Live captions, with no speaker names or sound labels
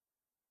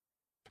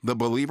The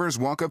Believer's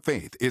Walk of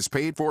Faith is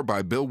paid for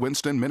by Bill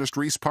Winston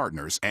Ministries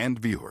partners and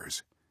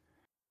viewers.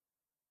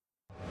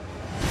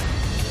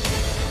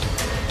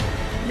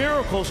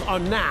 Miracles are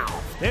now.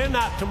 They're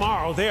not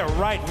tomorrow. They're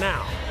right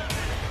now.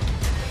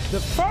 The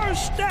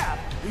first step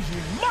is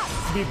you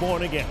must be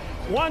born again.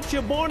 Once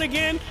you're born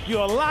again,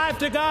 you're alive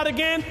to God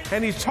again,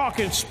 and he's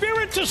talking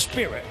spirit to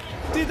spirit.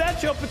 See,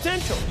 that's your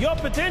potential. Your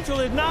potential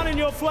is not in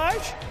your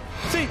flesh.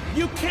 See,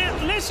 you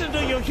can't listen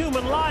to your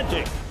human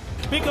logic,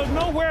 because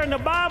nowhere in the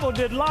Bible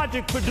did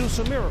logic produce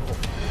a miracle.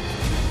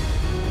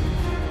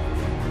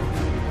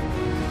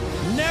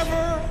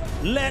 Never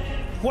let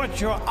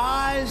what your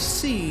eyes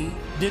see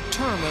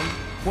determine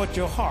what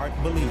your heart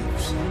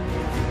believes.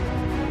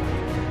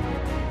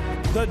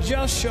 The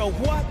just shall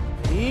what?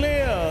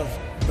 Live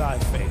by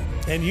faith.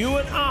 And you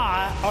and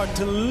I are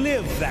to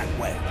live that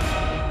way.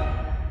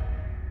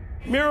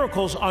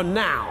 Miracles are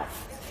now.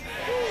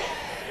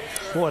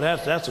 Boy,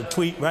 that's a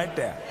tweet right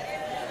there.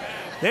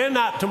 They're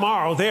not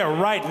tomorrow, they're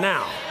right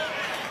now.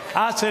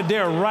 I said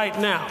they're right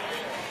now.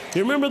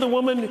 You remember the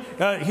woman,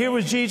 here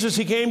was Jesus,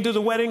 he came to the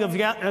wedding of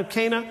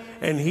Cana,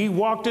 and he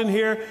walked in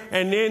here,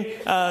 and then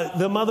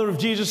the mother of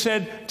Jesus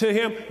said to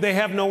him, they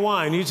have no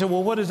wine. He said,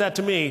 well, what is that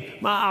to me?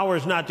 My hour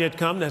is not yet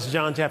come. That's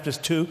John chapter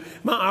 2.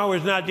 My hour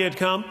is not yet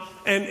come.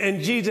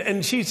 And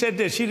she said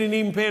this, she didn't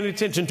even pay any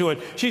attention to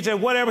it. She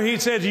said, whatever he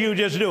says to you,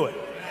 just do it.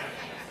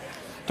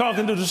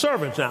 Talking to the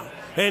servants now.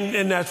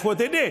 And that's what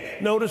they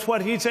did. Notice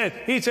what he said.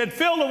 He said,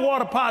 fill the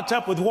water pots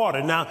up with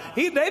water. Now,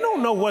 they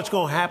don't know what's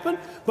going to happen,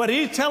 but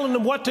he's telling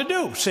them what to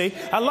do. See,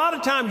 a lot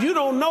of times you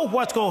don't know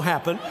what's going to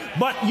happen,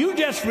 but you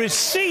just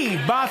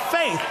receive by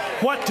faith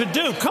what to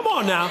do. Come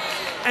on now.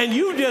 And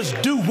you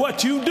just do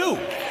what you do.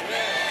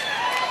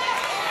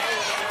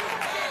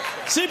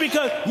 See,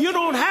 because you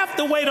don't have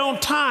to wait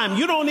on time.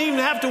 You don't even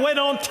have to wait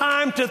on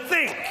time to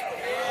think.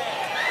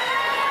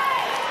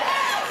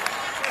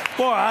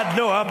 Boy, I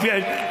know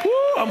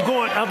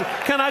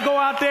can I go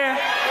out there?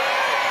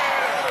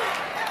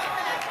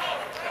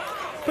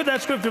 Put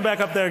that scripture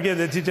back up there again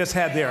that you just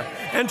had there.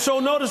 And so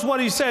notice what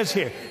he says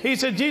here. He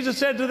said, Jesus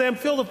said to them,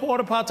 fill the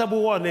water pots up with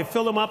water. And they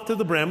fill them up to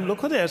the brim.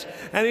 Look at this.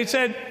 And he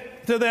said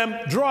to them,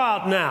 draw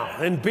out now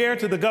and bear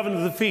to the governor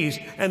of the feast.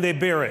 And they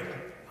bear it.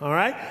 All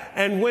right?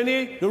 And when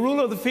the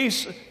ruler of the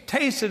feast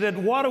tasted that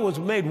water was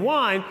made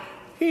wine,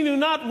 he knew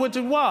not what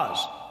it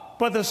was.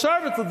 But the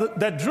servant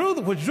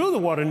which drew the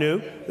water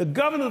knew. The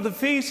governor of the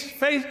feast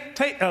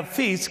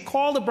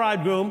called the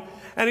bridegroom,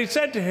 and he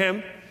said to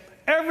him,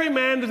 every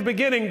man at the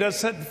beginning does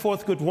set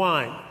forth good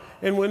wine.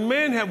 And when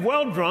men have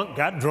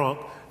got drunk,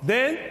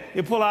 then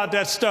you pull out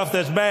that stuff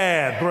that's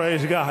bad,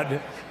 praise God.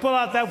 Pull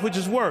out that which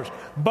is worse.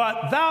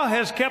 But thou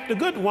hast kept the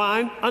good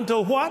wine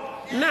until what?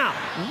 Now,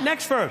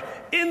 next verse.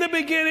 In the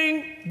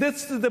beginning,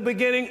 this is the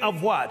beginning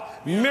of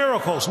what?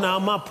 Miracles. Now,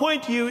 my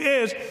point to you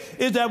is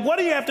that what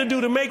do you have to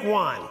do to make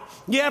wine?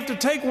 You have to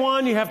take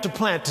wine, you have to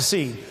plant the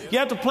seed. You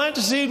have to plant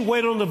the seed,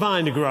 wait on the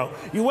vine to grow.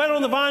 You wait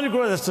on the vine to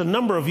grow, that's a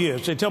number of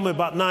years. They tell me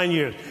about 9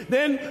 years.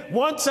 Then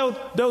once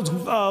those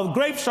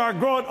grapes start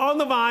growing on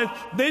the vine,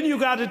 then you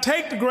got to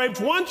take the grapes.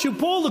 Once you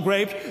pull the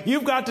grapes,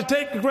 you've got to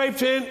take the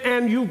grapes in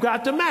and you've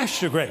got to mash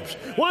the grapes.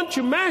 Once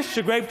you mash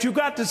the grapes, you've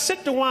got to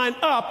sit the wine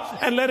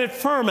up and let it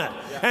ferment.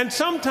 And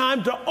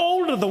sometimes the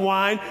older the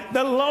wine,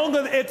 the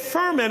longer it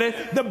fermented,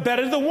 the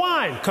better the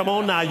wine. Come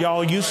on now,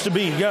 y'all used to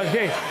be.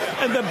 Okay.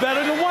 And the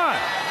better the wine.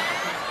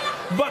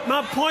 But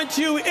my point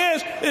to you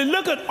is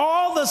look at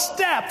all the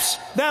steps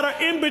that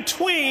are in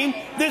between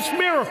this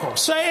miracle.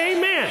 Say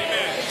amen.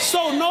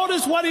 So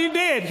notice what he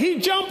did. He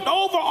jumped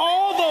over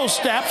all those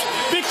steps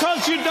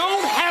because you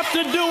don't have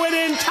to do it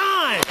in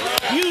time.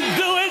 You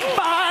do it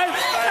by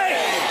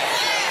faith.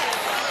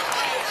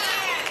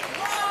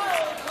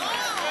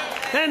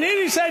 And then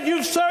he said,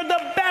 you've served the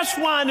best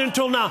wine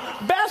until now.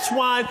 Best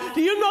wine,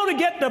 do you know to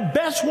get the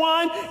best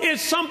wine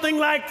is something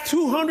like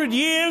 200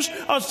 years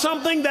or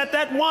something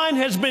that wine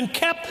has been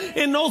kept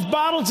in those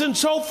bottles and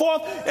so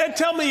forth? And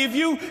tell me, if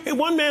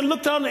one man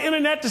looked on the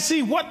internet to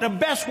see what the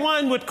best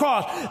wine would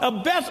cost, a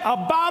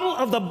bottle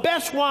of the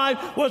best wine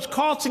was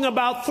costing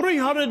about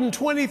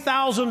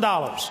 $320,000.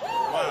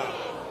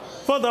 Wow.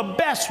 For the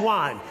best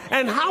wine.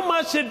 And how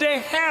much did they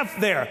have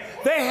there?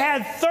 They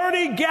had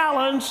 30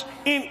 gallons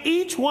in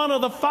each one of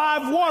the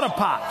 5 water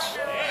pots.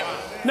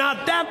 Now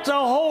that's a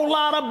whole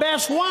lot of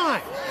best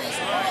wine.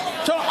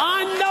 So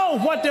I know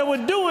what they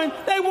were doing.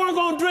 They weren't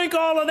going to drink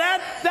all of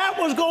that. That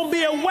was going to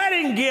be a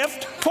wedding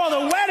gift for the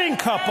wedding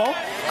couple.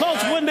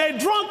 Because when they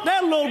drunk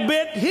that little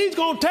bit, he's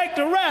going to take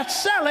the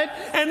rest, sell it,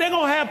 and they're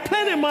going to have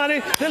plenty of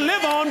money to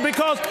live on.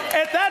 Because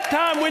at that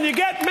time, when you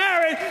get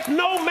married,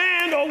 no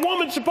man or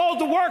woman's supposed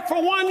to work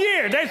for 1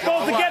 year. They're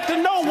supposed to get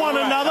to know one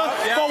another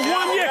for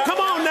 1 year.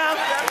 Come on now.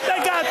 They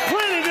got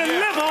plenty to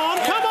live on.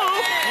 Come on.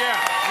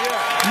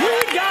 We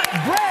got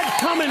bread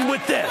coming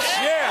with this.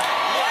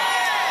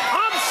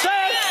 I'm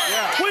saying,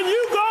 when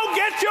you go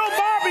get your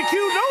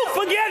barbecue, don't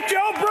forget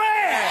your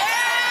bread.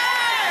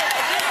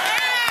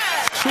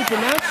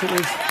 Supernatural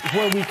is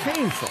where we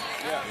came from.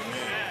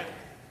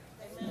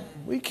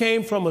 We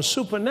came from a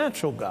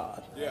supernatural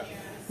God.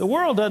 The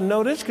world doesn't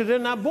know this because they're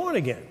not born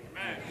again.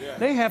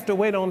 They have to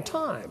wait on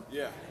time.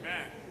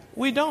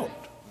 We don't.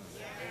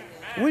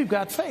 We've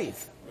got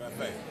faith.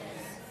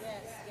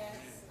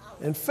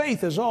 And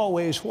faith is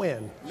always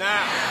when?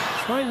 Now.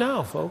 It's right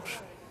now, folks.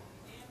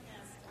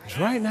 It's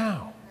right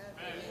now.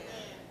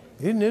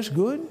 Isn't this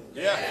good?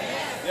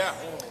 Yeah.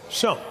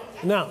 So,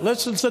 now,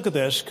 let's look at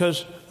this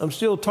because I'm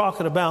still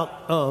talking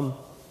about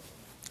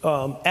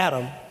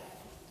Adam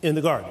in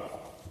the garden.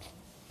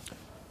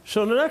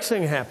 So the next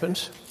thing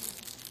happens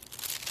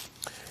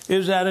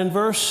is that in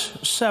verse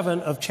 7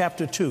 of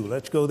chapter 2,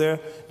 let's go there,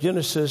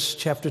 Genesis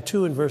chapter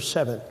 2 and verse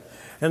 7.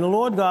 And the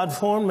Lord God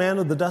formed man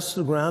of the dust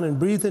of the ground and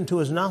breathed into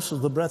his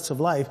nostrils the breath of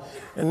life,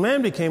 and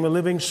man became a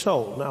living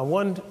soul. Now,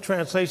 one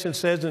translation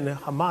says, in the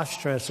Hamash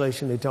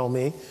translation, they tell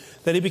me,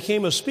 that he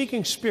became a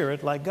speaking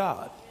spirit like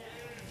God.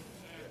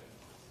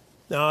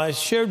 Now, I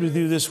shared with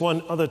you this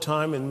one other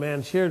time, and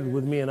man shared it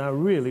with me, and I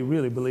really,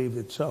 really believed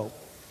it so.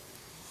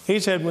 He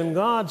said when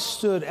God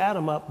stood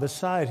Adam up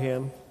beside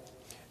him,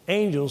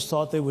 angels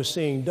thought they were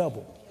seeing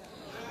double.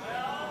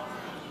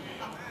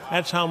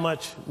 That's how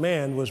much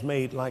man was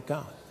made like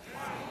God.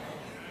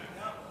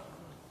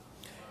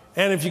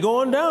 And if you go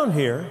on down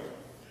here,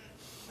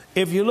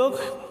 if you look,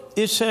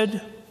 it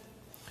said,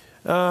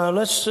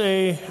 let's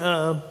say,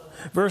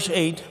 verse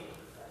 8,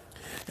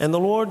 and the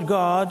Lord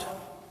God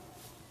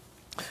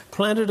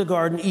planted a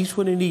garden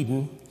eastward in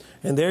Eden,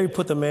 and there he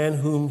put the man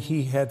whom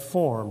he had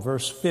formed.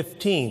 Verse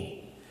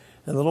 15,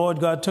 and the Lord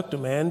God took the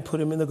man, put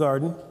him in the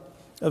garden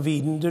of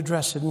Eden to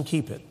dress it and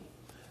keep it.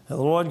 And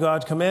the Lord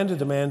God commanded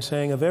the man,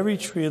 saying, of every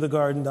tree of the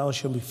garden thou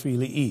shalt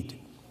freely eat.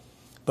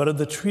 But of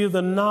the tree of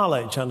the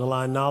knowledge,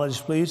 underline knowledge,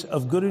 please,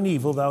 of good and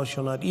evil thou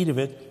shalt not eat of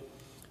it.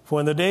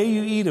 For in the day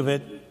you eat of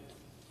it,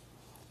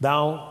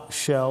 thereof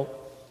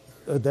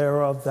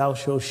thou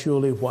shalt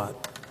surely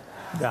what?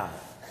 Die.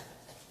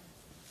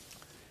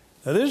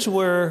 Now this is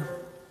where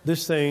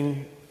this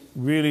thing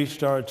really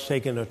starts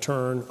taking a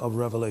turn of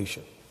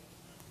revelation.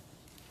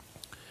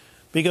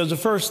 Because the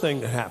first thing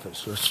that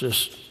happens, let's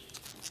just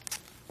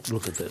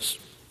look at this.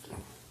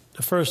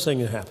 The first thing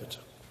that happens.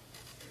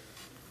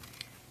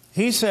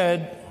 He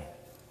said,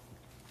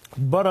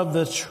 but of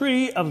the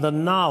tree of the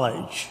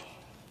knowledge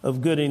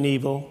of good and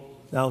evil,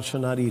 thou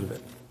shalt not eat of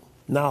it.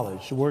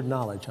 Knowledge, the word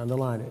knowledge,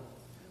 underline it.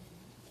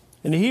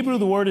 In the Hebrew,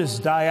 the word is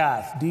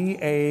dayath,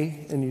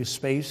 D-A, and you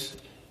space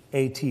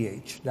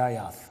A-T-H,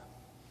 dayath.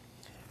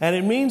 And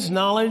it means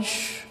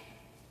knowledge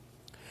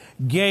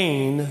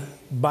gained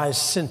by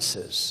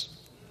senses.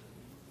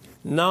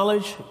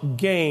 Knowledge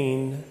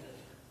gained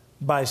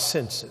by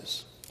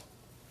senses.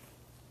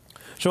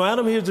 So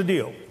Adam, here's the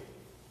deal.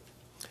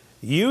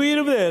 You eat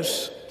of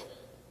this,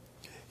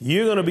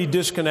 you're going to be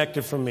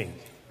disconnected from me.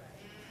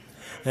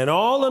 And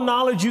all the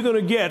knowledge you're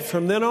going to get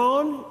from then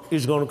on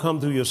is going to come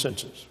through your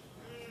senses.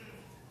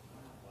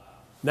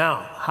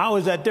 Now, how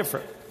is that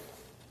different?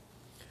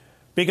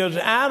 Because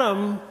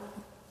Adam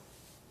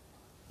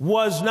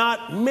was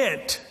not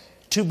meant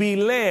to be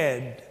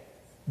led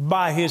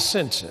by his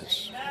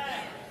senses.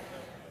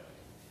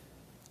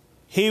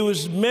 He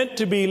was meant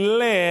to be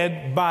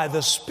led by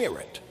the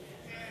Spirit.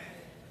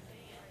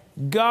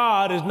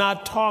 God is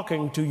not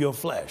talking to your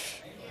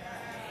flesh.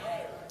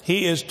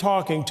 He is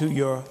talking to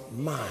your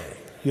mind,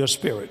 your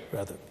spirit,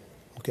 rather.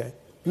 Okay?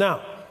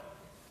 Now,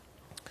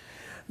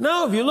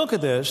 if you look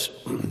at this,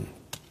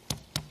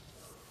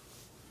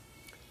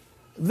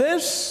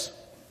 this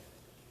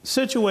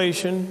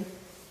situation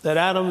that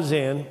Adam is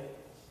in,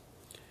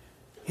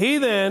 he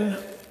then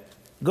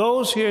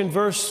goes here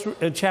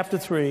in chapter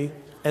 3,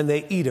 and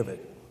they eat of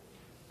it.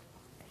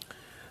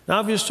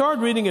 Now, if you start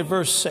reading at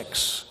verse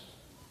 6,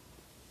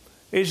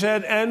 he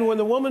said, and when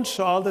the woman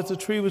saw that the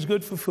tree was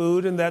good for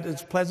food, and that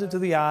it's pleasant to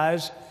the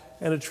eyes,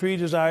 and a tree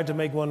desired to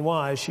make one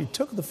wise, she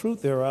took the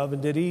fruit thereof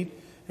and did eat,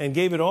 and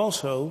gave it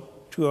also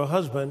to her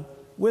husband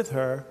with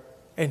her,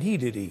 and he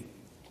did eat.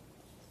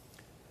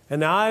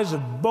 And the eyes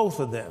of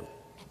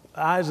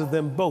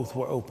them both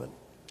were open,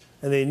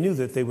 and they knew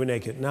that they were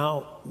naked.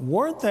 Now,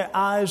 weren't their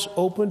eyes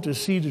open to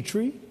see the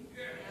tree?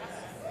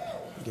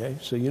 Okay,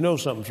 so you know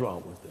something's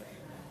wrong with it.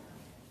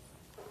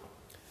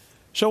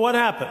 So what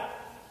happened?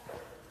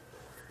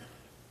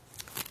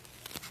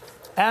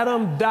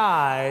 Adam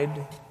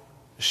died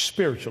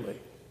spiritually.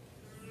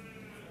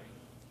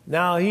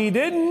 Now, he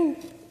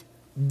didn't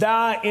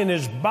die in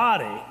his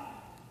body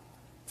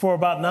for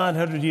about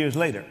 900 years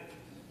later.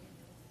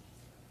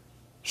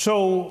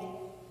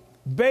 So,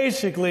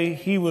 basically,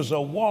 he was a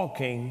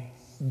walking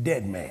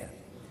dead man.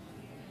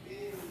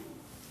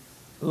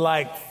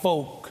 Like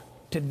folk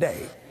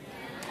today.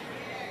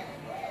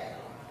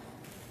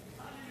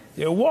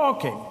 They're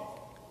walking,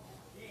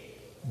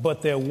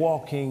 but they're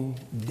walking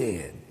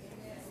dead.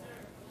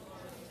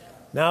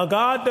 Now,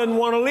 God doesn't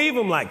want to leave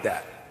them like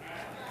that.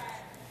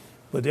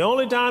 But the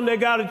only time they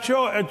got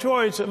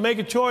make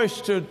a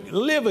choice to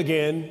live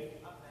again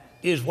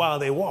is while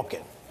they're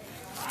walking.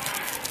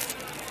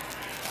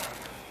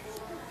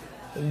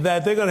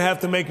 That they're going to have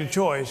to make a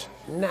choice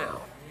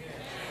now.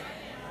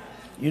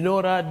 You know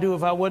what I'd do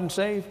if I wasn't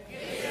saved?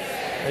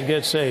 I'd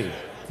get saved.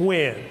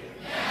 When?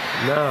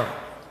 Now,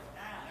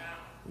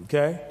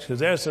 okay, because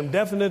there's some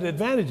definite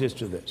advantages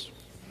to this.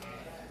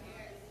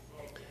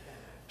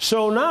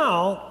 So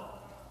now,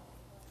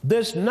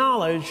 this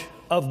knowledge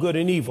of good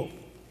and evil.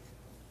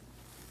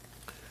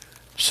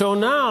 So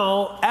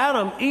now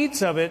Adam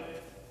eats of it,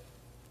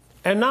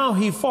 and now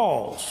he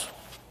falls.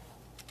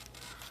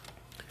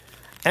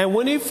 And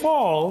when he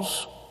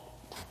falls,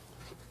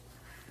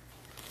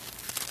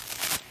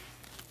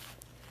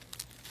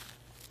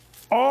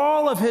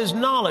 all of his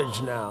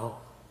knowledge now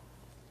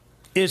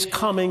is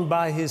coming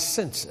by his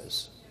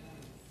senses.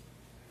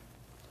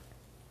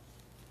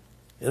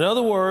 In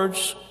other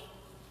words,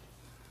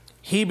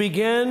 he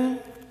began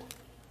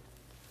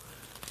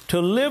to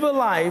live a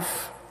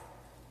life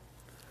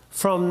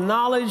from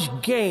knowledge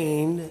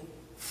gained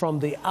from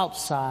the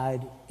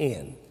outside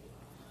in.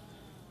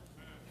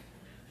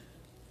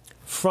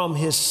 From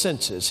his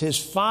senses, his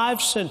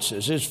five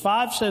senses. His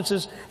five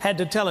senses had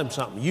to tell him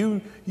something.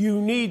 You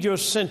need your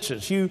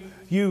senses.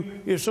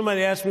 If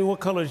somebody asked me what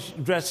color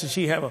dress does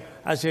she have,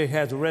 I say she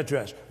has a red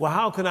dress. Well,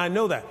 how can I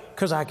know that?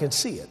 Because I can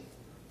see it.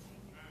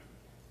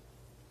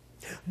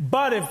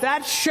 But if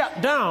that's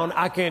shut down,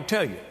 I can't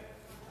tell you.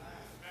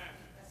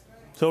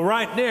 So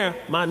right there,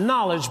 my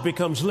knowledge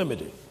becomes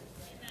limited.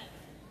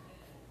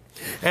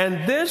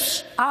 And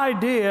this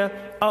idea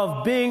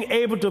of being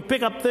able to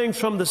pick up things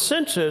from the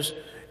senses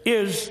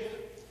is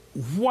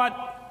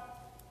what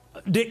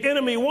the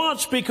enemy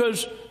wants,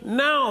 because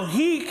now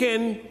he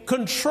can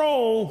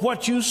control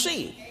what you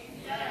see.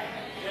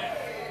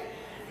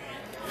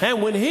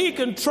 And when he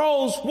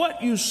controls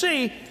what you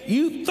see,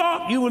 you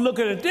thought you were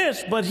looking at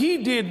this, but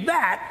he did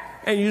that,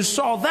 and you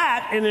saw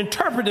that and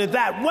interpreted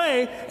that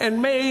way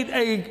and made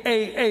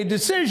a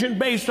decision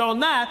based on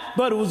that,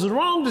 but it was the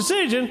wrong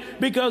decision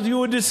because you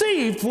were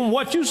deceived from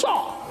what you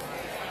saw.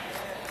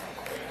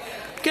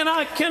 Can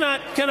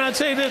I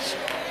say this?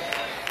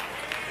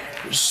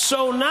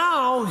 So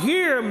now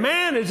here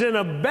man is in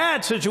a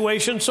bad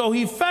situation, so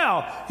he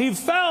fell. He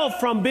fell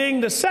from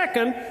being the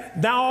second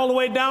down all the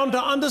way down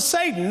to under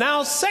Satan.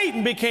 Now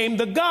Satan became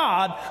the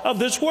god of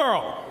this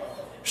world.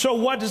 So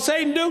what does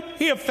Satan do?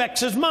 He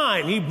affects his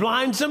mind. He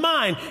blinds the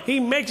mind. He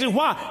makes it,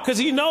 why? Because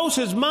he knows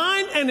his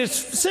mind and his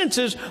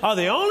senses are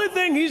the only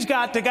thing he's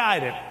got to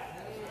guide him.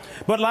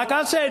 But like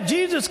I said,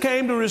 Jesus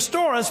came to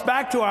restore us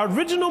back to our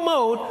original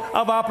mode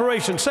of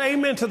operation. Say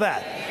amen to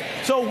that.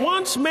 So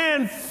once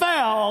man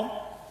fell,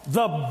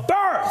 the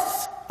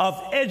birth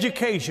of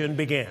education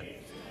began.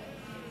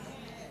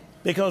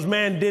 Because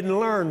man didn't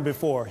learn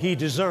before, he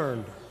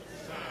discerned.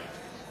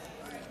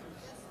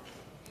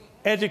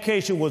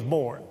 Education was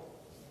born.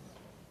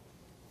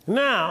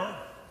 Now,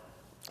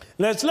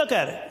 let's look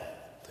at it.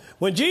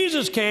 When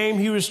Jesus came,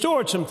 he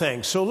restored some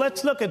things. So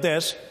let's look at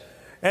this.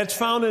 It's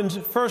found in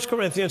 1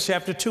 Corinthians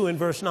chapter 2 and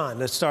verse 9.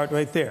 Let's start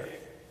right there.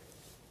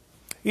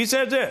 He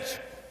says this,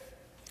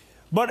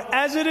 but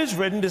as it is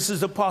written, this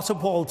is Apostle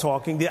Paul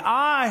talking, the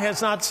eye has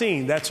not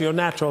seen, that's your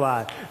natural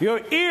eye. Your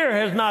ear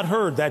has not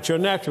heard, that's your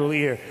natural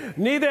ear.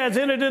 Neither has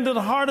entered into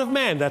the heart of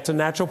man, that's a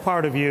natural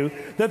part of you,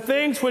 the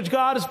things which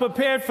God has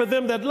prepared for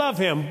them that love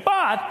him.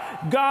 But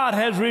God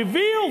has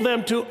revealed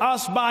them to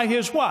us by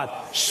his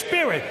what?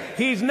 Spirit.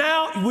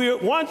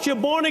 Once you're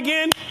born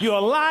again, you're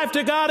alive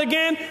to God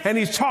again, and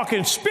he's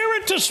talking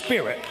spirit to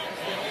spirit.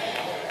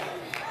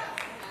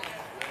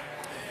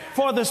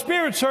 For the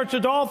Spirit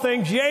searcheth all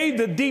things, yea,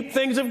 the deep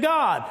things of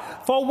God.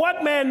 For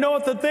what man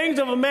knoweth the things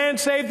of a man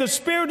save the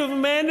spirit of a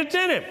man that's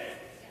in him?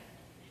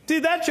 See,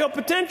 that's your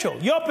potential.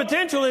 Your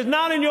potential is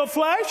not in your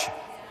flesh.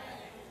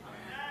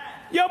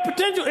 Your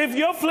potential, if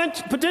your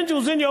potential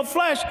is in your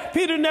flesh,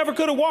 Peter never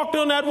could have walked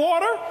on that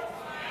water.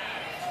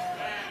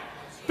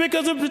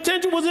 Because the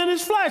potential was in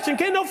his flesh. And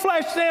can't no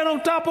flesh stand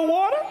on top of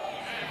water?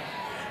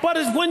 But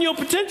it's when your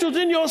potential is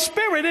in your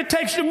spirit, it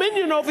takes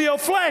dominion over your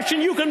flesh,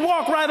 and you can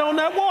walk right on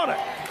that water.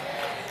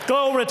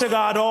 Glory to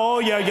God. Oh,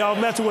 yeah, y'all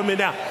messing with me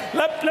now.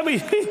 Let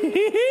me.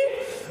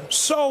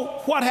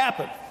 So what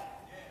happened?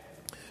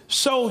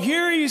 So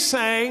here he's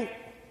saying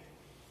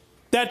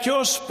that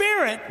your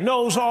spirit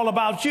knows all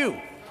about you.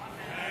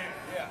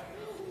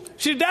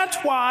 See, that's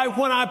why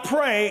when I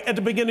pray at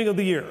the beginning of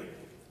the year,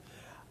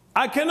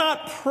 I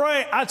cannot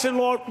pray. I said,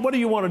 Lord, what do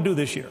you want to do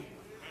this year?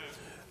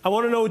 I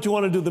want to know what you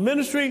want to do with the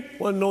ministry. I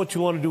want to know what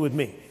you want to do with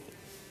me.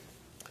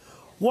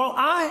 Well,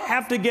 I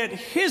have to get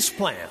his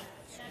plan.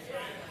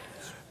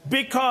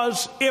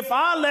 Because if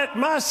I let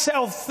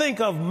myself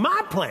think of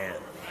my plan,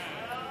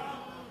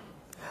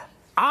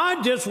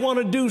 I just want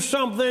to do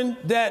something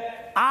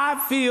that I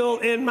feel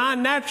in my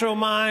natural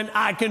mind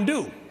I can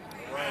do.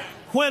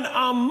 When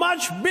I'm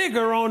much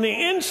bigger on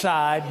the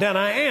inside than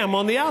I am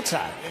on the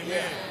outside.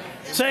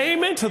 Say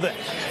amen to that.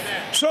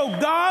 So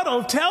God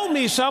will tell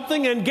me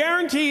something, and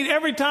guaranteed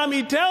every time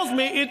he tells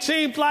me, it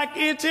seems like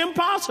it's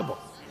impossible.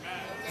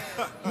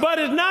 But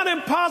it's not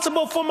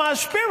impossible for my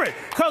spirit,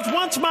 because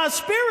once my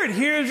spirit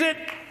hears it,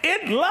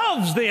 it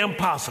loves the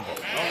impossible.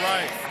 All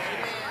right.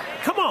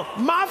 Come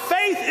on. My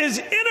faith is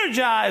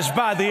energized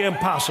by the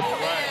impossible.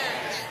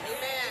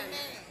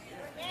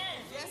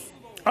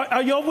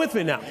 Are y'all with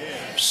me now?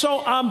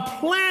 So I'm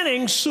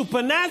planning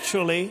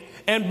supernaturally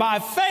and by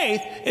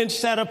faith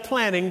instead of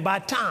planning by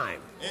time.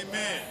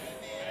 Amen.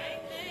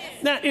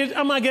 Now,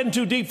 am I getting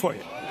too deep for you?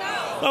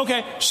 No.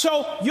 Okay,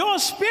 so your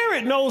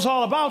spirit knows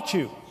all about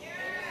you.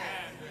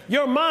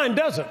 Your mind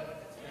doesn't.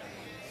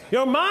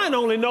 Your mind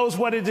only knows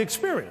what it's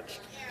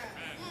experienced.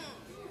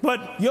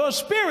 But your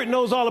spirit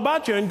knows all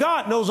about you, and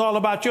God knows all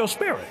about your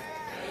spirit.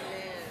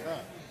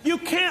 You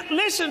can't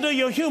listen to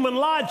your human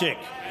logic,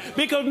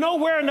 because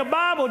nowhere in the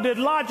Bible did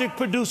logic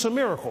produce a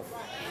miracle.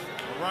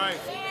 Right.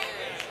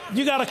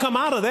 You got to come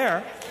out of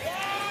there.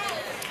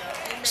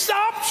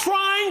 Stop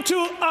trying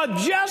to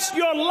adjust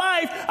your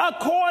life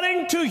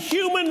according to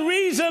human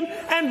reason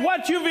and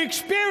what you've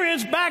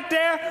experienced back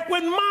there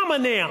with Mama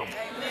and them.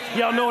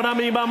 Y'all know what I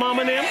mean by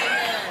Mama and them?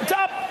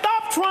 Stop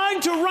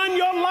trying to run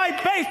your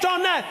life based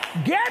on that.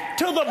 Get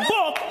to the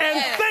book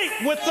and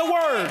think with the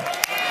Word.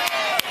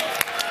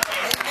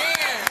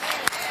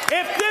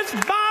 If this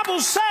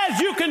Bible says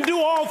you can do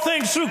all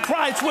things through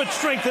Christ which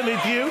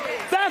strengtheneth you,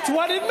 that's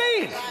what it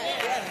means.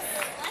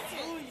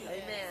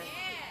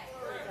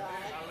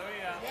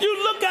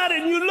 You look at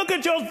it and you look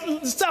at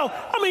yourself.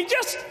 I mean,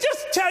 just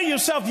tell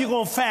yourself you're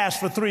going to fast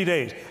for 3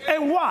 days.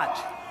 And watch.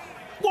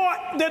 Boy,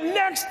 the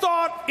next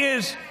thought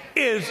is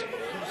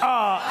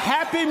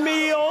Happy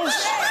Meals.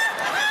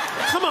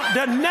 Come on,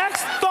 the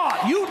next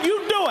thought. You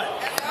do it.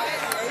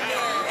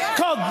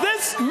 Because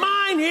this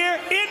mind here,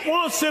 it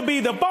wants to be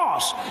the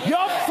boss.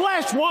 Your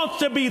flesh wants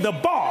to be the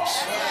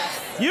boss.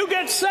 You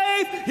get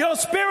saved, your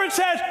spirit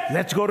says,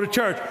 let's go to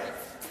church.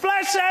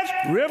 Flesh says,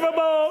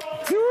 riverboat.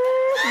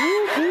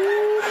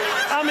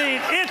 I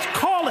mean, it's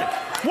calling.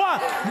 Why?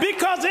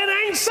 Because it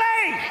ain't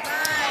saved.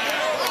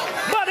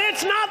 But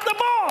it's not the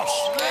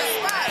boss.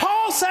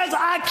 Paul says,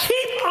 I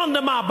keep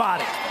under my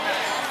body.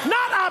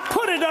 Not I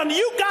put it under.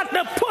 You got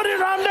to put it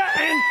under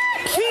and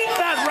keep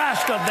that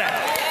rascal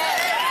there.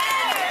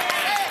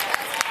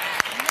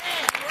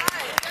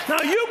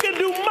 Now, you can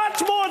do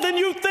much more than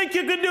you think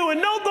you can do. And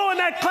don't go in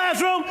that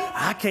classroom,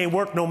 I can't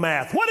work no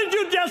math. What did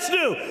you just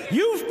do?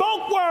 You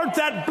spoke words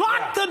that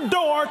blocked the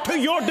door to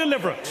your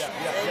deliverance.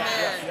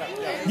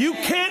 You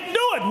can't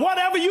do it.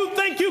 Whatever you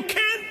think you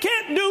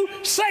can't do,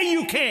 say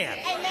you can.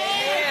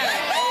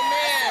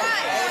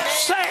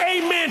 Say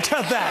amen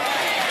to that.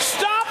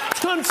 Stop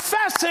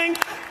confessing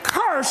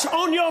curse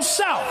on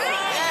yourself.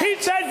 He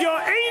said your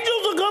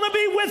angels are going to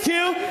be with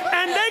you,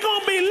 and they're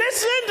going to be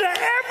listening to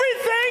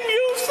everything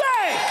you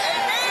say.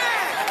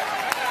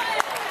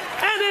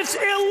 And it's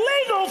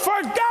illegal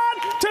for God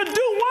to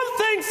do one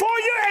thing for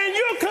you and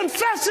you're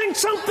confessing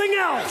something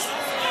else.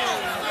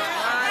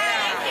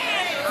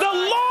 The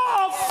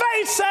law of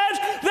faith says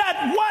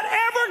that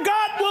whatever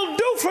God will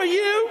do for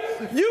you,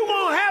 you're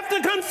going to have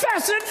to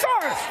confess it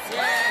first.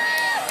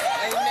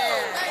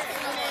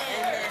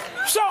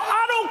 So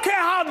I don't care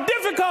how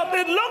difficult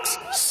it looks,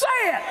 say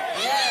it.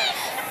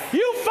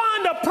 You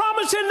find a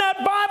promise in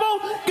that Bible,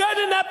 get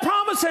in that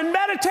promise and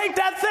meditate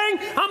that thing.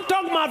 I'm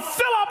talking about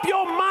fill up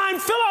your mind,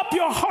 fill up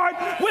your heart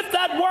with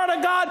that word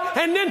of God,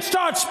 and then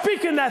start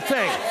speaking that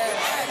thing.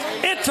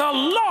 It's a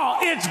law.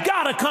 It's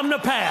got to come to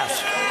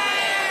pass.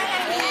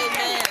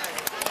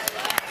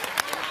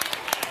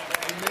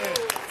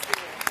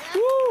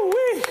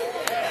 Woo-wee.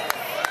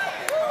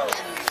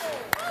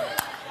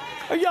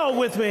 Are y'all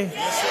with me?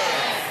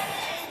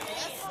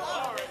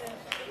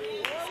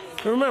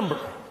 Remember,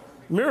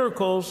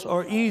 miracles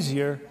are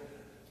easier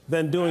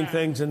than doing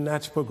things in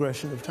natural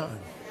progression of time.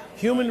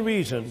 Human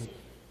reason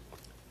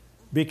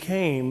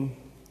became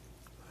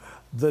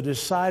the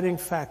deciding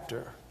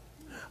factor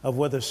of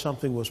whether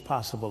something was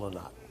possible or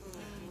not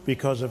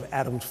because of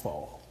Adam's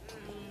fall.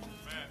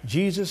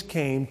 Jesus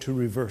came to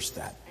reverse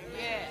that.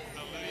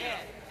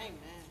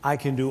 I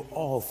can do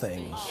all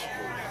things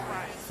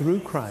through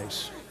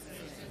Christ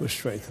who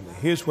strengthens me.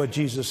 Here's what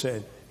Jesus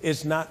said.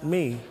 It's not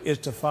me,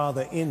 it's the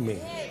Father in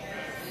me.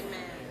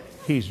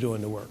 He's doing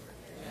the work.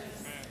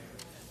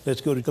 Let's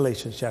go to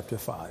Galatians chapter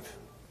 5.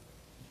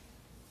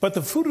 But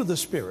the fruit of the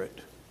Spirit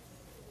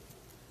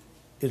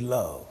is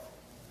love,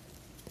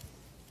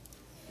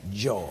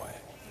 joy,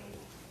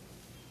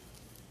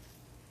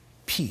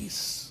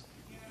 peace,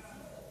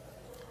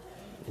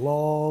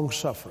 long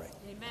suffering,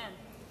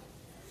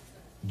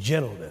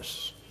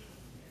 gentleness,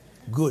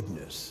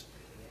 goodness,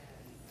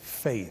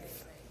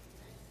 faith,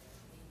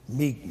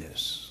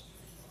 meekness,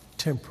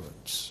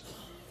 temperance.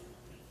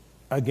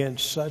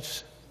 Against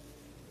such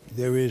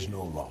there is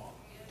no law.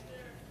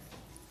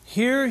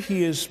 Here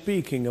he is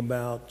speaking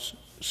about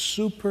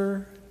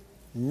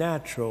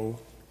supernatural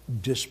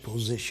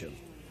disposition.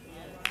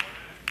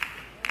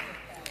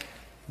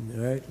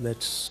 All right,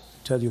 let's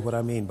tell you what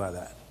I mean by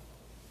that.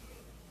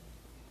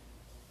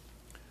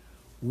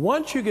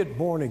 Once you get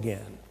born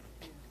again,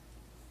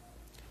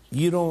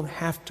 you don't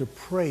have to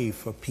pray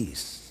for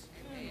peace.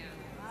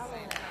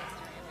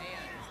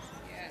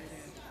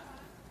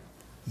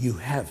 You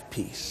have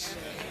peace.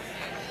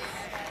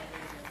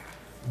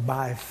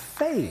 By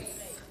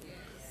faith,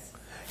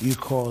 you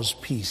cause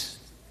peace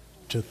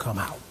to come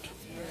out.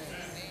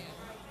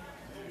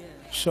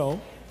 So,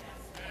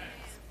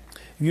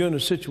 You're in a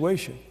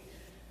situation,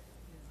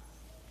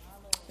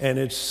 and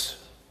it's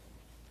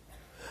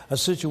a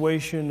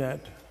situation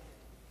that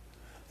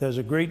there's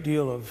a great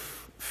deal of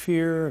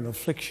fear and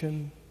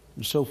affliction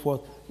and so forth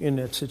in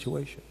that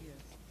situation.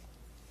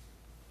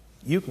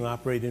 You can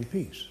operate in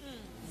peace.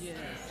 Yes.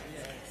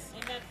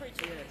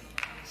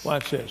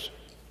 Watch this.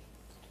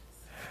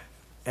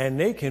 And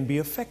they can be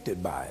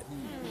affected by it.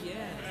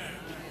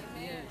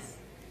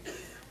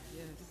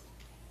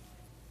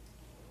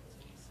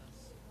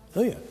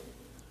 Oh, yeah.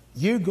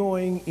 You're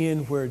going in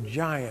where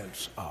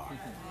giants are.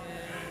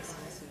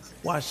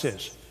 Watch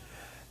this.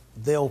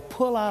 They'll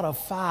pull out a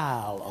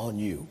file on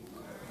you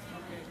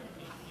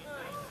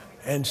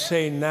and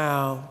say,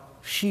 now,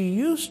 she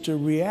used to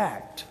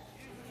react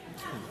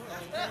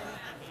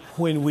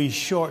when we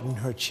shortened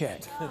her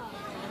check.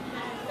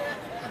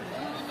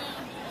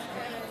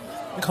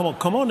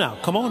 Come on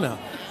now.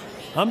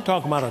 I'm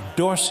talking about a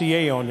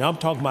dossier on you. I'm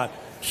talking about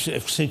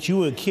since you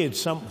were a kid,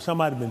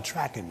 somebody been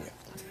tracking you.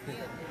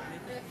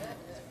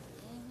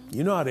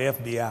 You know how the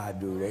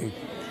FBI do, they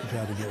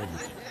try to get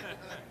everything.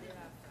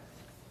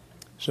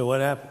 So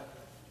what happened?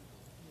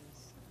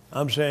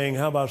 I'm saying,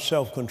 how about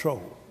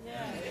self-control?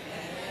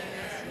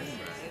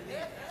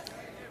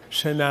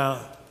 So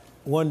now,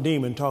 one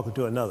demon talking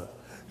to another.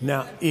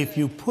 Now, if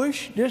you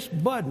push this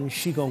button,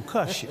 she gonna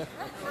cuss you.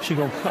 She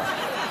gonna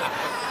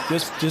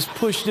cuss. Just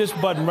push this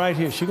button right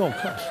here. She gonna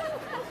cuss.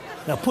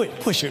 Now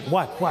push it.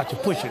 Watch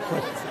it. Push it.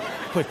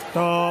 Push it.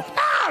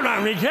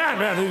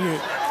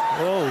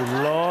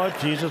 Oh Lord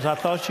Jesus! I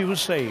thought she was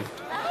saved.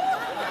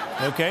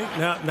 Okay.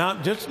 Now,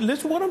 just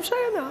listen to what I'm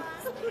saying now.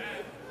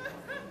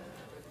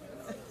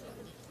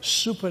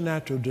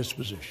 Supernatural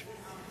disposition.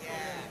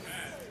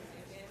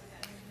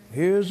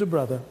 Here's a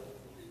brother.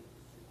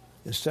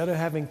 Instead of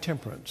having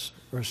temperance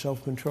or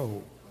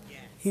self-control,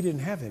 he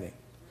didn't have any.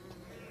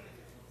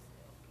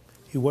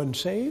 He wasn't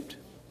saved,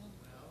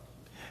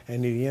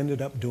 and he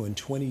ended up doing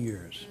 20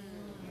 years.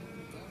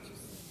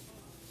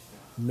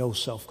 No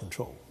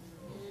self-control.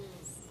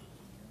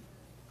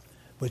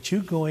 But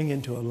you're going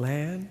into a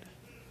land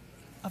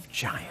of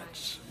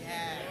giants.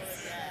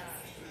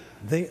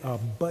 They are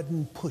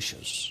button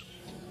pushers.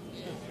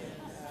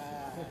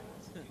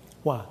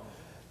 Why?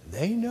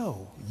 They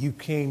know you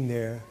came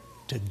there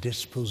to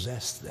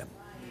dispossess them.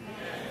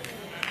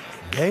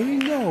 They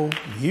know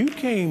you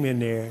came in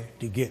there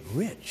to get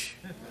rich.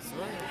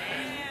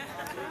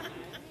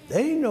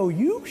 They know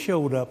you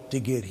showed up to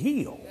get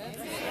healed.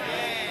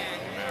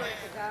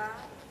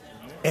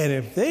 And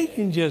if they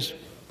can just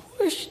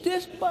push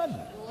this button,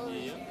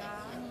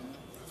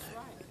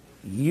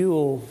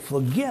 you'll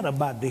forget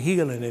about the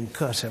healing and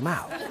cuss him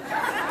out.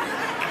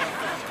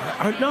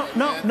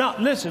 No,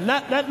 listen,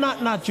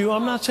 not you.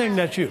 I'm not saying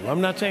that you.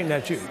 I'm not saying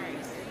that you.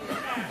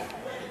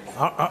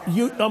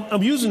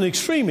 I'm using an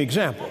extreme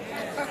example,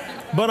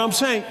 but I'm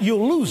saying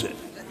you'll lose it.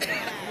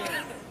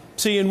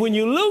 See, and when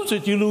you lose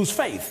it, you lose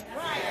faith.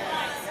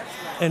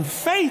 And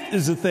faith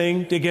is the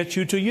thing to get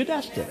you to your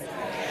destiny.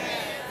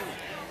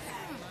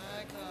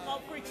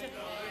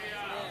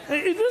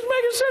 Is this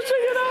making sense to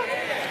you now?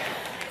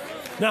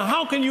 Now,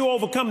 how can you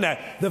overcome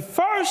that? The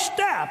first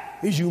step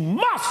is you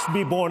must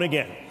be born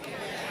again.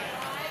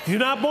 If you're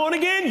not born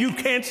again, you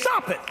can't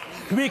stop it.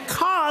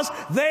 Because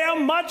they are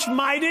much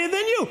mightier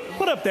than you.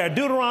 Put up there,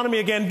 Deuteronomy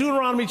again.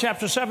 Deuteronomy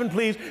chapter 7,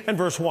 please, and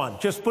verse 1.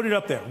 Just put it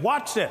up there.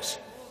 Watch this.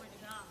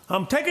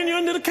 I'm taking you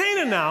into the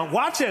Canaan now.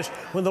 Watch this.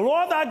 When the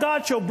Lord thy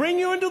God shall bring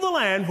you into the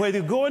land where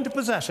you go in to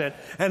possess it,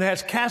 and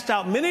has cast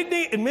out many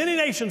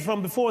nations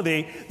from before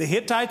thee, the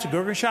Hittites, the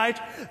Girgashites,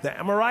 the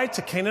Amorites,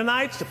 the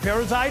Canaanites, the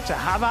Perizzites, the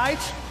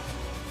Hivites,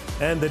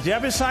 and the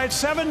Jebusites,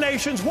 7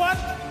 nations, what?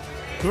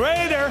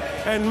 Greater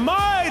and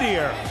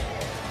mightier.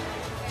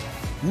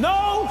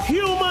 No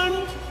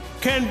human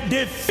can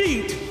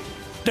defeat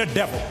the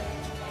devil.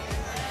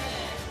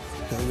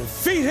 To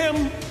defeat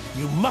him,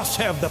 you must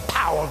have the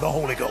power of the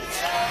Holy Ghost.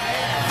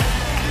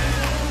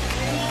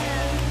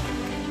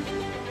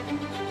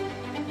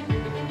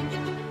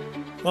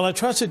 Well, I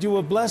trust that you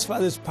were blessed by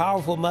this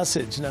powerful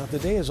message. Now,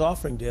 today is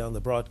offering day on the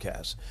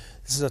broadcast.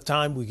 This is a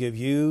time we give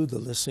you, the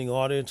listening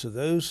audience, of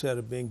those that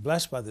are being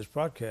blessed by this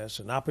broadcast,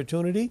 an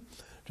opportunity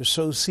to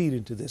sow seed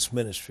into this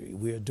ministry.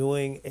 We are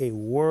doing a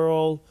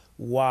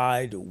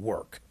worldwide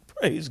work.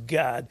 Praise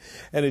God.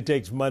 And it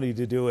takes money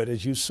to do it.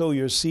 As you sow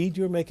your seed,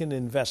 you're making an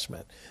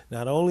investment,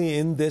 not only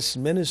in this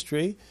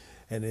ministry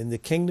and in the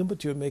kingdom,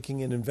 but you're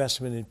making an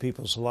investment in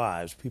people's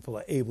lives. People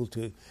are able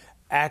to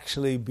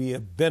actually be a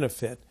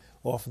benefit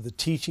off of the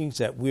teachings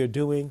that we're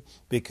doing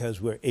because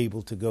we're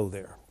able to go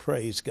there.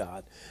 Praise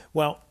God.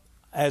 Well,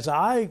 as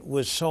I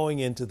was sowing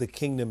into the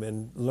kingdom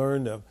and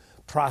learned the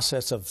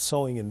process of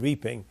sowing and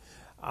reaping,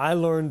 I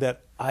learned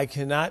that I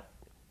cannot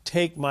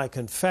take my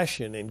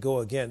confession and go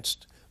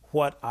against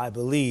what I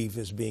believe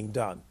is being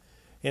done.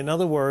 In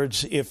other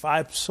words, if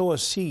I sow a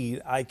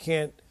seed, I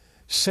can't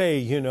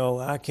say,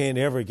 I can't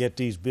ever get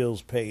these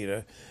bills paid,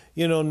 or,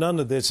 none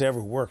of this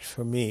ever works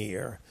for me,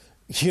 or,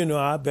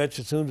 I bet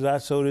you as soon as I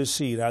sow this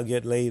seed, I'll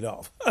get laid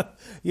off.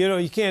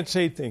 You can't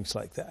say things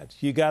like that.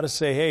 You got to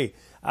say, hey,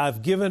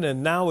 I've given,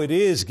 and now it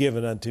is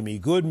given unto me.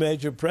 Good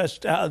measure,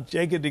 pressed down,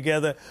 shaken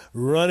together,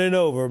 running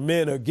over.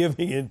 Men are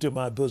giving into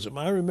my bosom.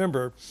 I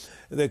remember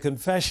the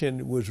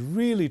confession was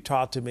really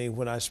taught to me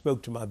when I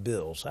spoke to my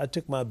bills. I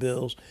took my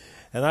bills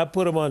and I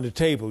put them on the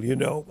table. You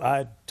know,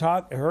 I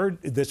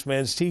heard this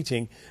man's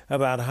teaching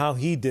about how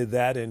he did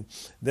that. And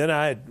then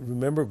I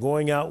remember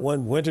going out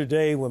one winter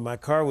day when my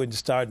car wouldn't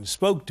start and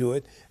spoke to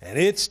it, and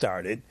it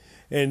started.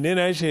 And then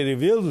I said,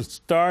 if it'll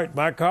start,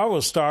 my car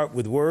will start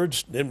with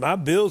words, then my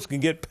bills can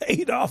get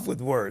paid off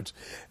with words.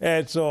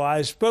 And so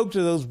I spoke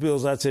to those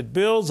bills. I said,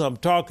 bills, I'm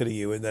talking to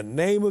you. In the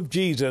name of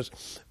Jesus,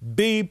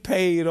 be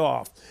paid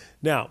off.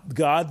 Now,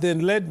 God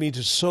then led me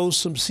to sow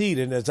some seed.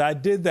 And as I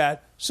did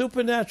that,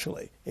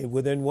 supernaturally,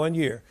 within 1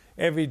 year,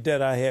 every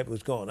debt I had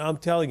was gone. I'm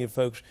telling you,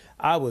 folks,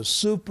 I was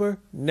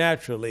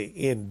supernaturally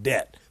in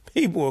debt.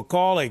 People were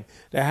calling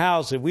the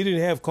house, and we didn't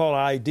have caller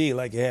ID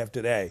like you have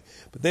today.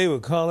 But they were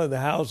calling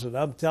the house, and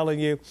I'm telling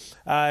you,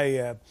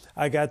 I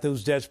got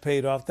those debts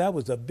paid off. That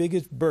was the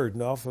biggest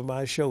burden off of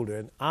my shoulder.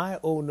 And I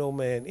owe no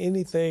man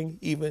anything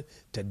even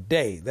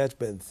today. That's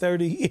been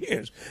 30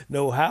 years.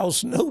 No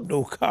house,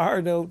 no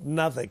car, no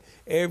nothing.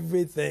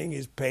 Everything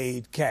is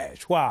paid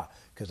cash. Why?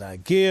 Because I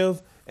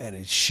give, and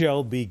it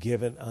shall be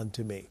given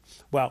unto me.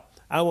 Well,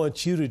 I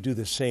want you to do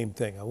the same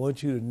thing. I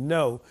want you to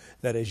know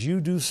that as you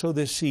do sow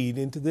this seed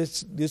into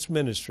this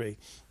ministry,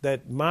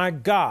 that my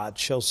God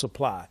shall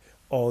supply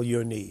all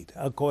your need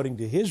according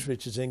to his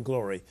riches and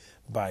glory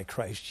by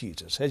Christ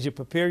Jesus. As you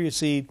prepare your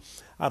seed,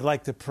 I'd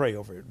like to pray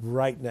over it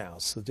right now.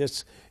 So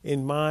just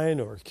in mind,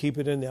 or keep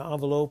it in the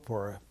envelope,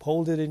 or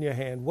hold it in your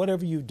hand,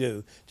 whatever you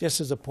do, just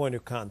as a point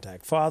of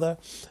contact. Father,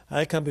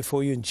 I come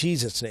before you in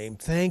Jesus' name.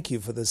 Thank you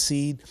for the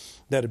seed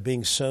that are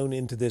being sown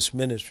into this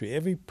ministry.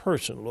 Every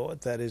person, Lord,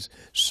 that is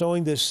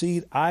sowing this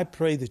seed, I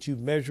pray that you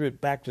measure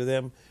it back to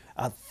them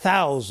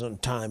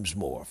 1,000 times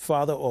more,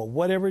 Father, or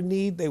whatever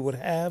need they would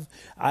have,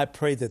 I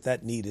pray that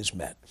that need is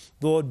met.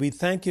 Lord, we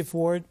thank you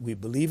for it. We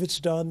believe it's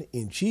done.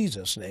 In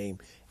Jesus' name,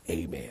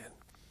 amen.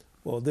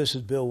 Well, this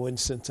is Bill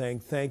Winston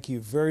saying thank you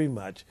very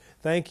much.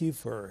 Thank you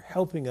for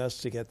helping us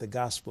to get the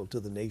gospel to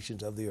the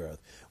nations of the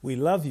earth. We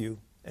love you,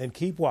 and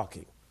keep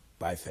walking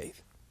by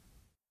faith.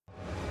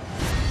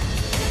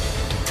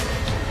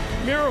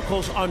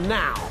 Miracles are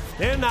now.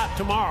 They're not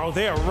tomorrow.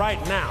 They're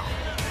right now.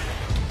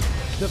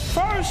 The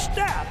first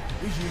step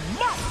is you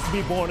must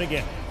be born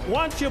again.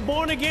 Once you're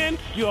born again,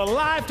 you're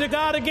alive to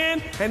God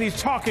again, and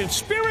he's talking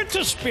spirit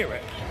to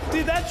spirit.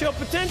 See, that's your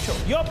potential.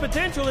 Your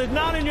potential is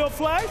not in your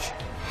flesh.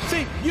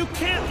 See, you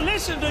can't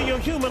listen to your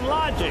human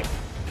logic,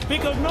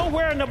 because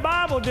nowhere in the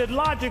Bible did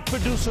logic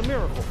produce a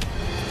miracle.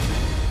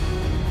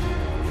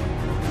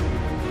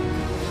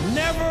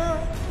 Never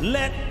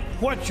let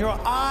what your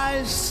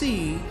eyes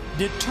see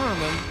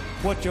determine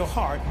what your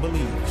heart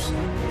believes.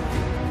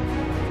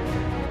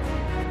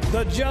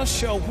 The just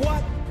shall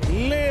what?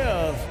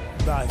 Live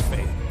by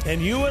faith.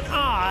 And you and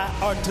I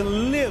are to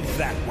live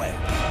that way.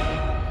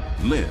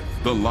 Live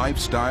the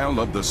lifestyle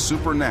of the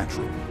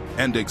supernatural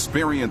and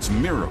experience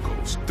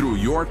miracles through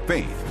your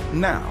faith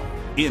now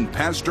in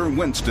Pastor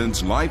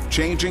Winston's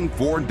life-changing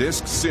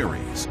 4-disc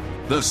series,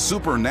 The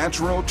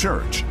Supernatural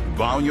Church,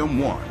 Volume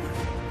 1.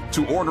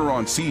 To order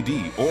on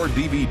CD or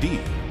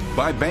DVD,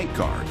 by bank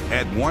card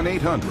at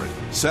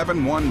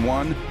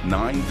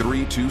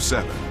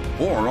 1-800-711-9327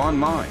 or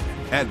online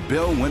at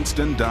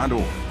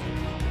billwinston.org.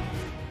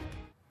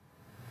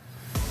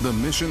 The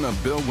mission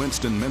of Bill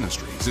Winston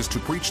Ministries is to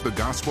preach the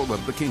gospel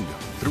of the kingdom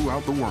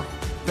throughout the world.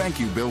 Thank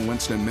you, Bill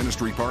Winston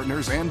Ministry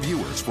partners and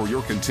viewers, for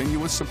your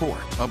continuous support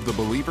of the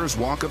Believer's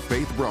Walk of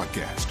Faith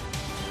broadcast.